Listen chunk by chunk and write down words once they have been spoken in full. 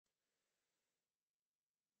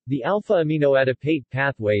The alpha-aminoadipate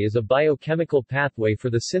pathway is a biochemical pathway for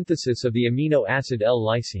the synthesis of the amino acid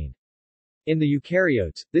L-lysine. In the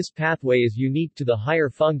eukaryotes, this pathway is unique to the higher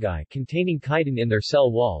fungi containing chitin in their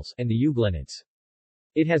cell walls, and the euglenids.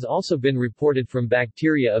 It has also been reported from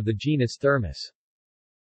bacteria of the genus Thermus.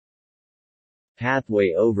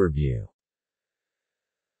 Pathway overview.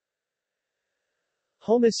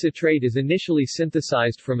 Humus citrate is initially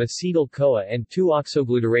synthesized from acetyl-CoA and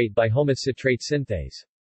 2-oxoglutarate by humus citrate synthase.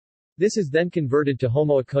 This is then converted to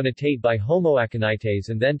homoaconitate by homoaconitase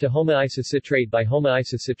and then to homoisocitrate by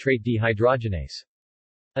homoisocitrate dehydrogenase.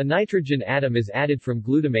 A nitrogen atom is added from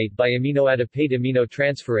glutamate by aminoadipate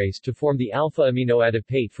aminotransferase to form the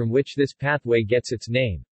alpha-aminoadipate from which this pathway gets its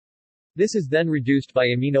name. This is then reduced by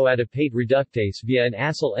aminoadipate reductase via an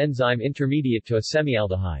acyl enzyme intermediate to a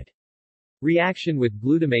semialdehyde. Reaction with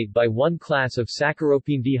glutamate by one class of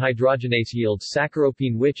saccharopine dehydrogenase yields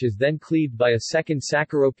saccharopine, which is then cleaved by a second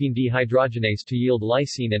saccharopine dehydrogenase to yield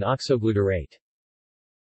lysine and oxoglutarate.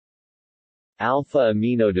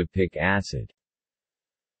 Alpha-aminoadipic acid.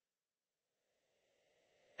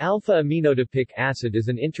 Alpha-aminoadipic acid is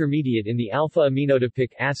an intermediate in the alpha-aminoadipic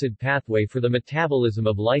acid pathway for the metabolism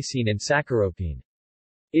of lysine and saccharopine.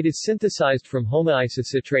 It is synthesized from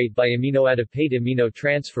homoisocitrate by aminoadipate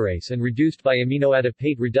aminotransferase and reduced by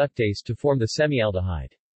aminoadipate reductase to form the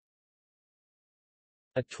semialdehyde.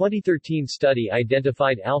 A 2013 study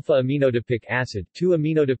identified alpha-aminoadipic acid,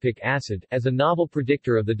 2-aminodipic acid, as a novel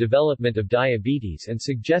predictor of the development of diabetes and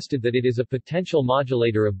suggested that it is a potential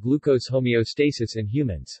modulator of glucose homeostasis in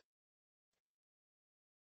humans.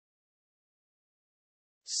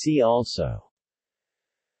 See also: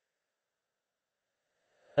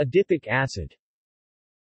 adipic acid.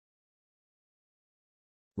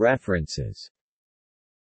 References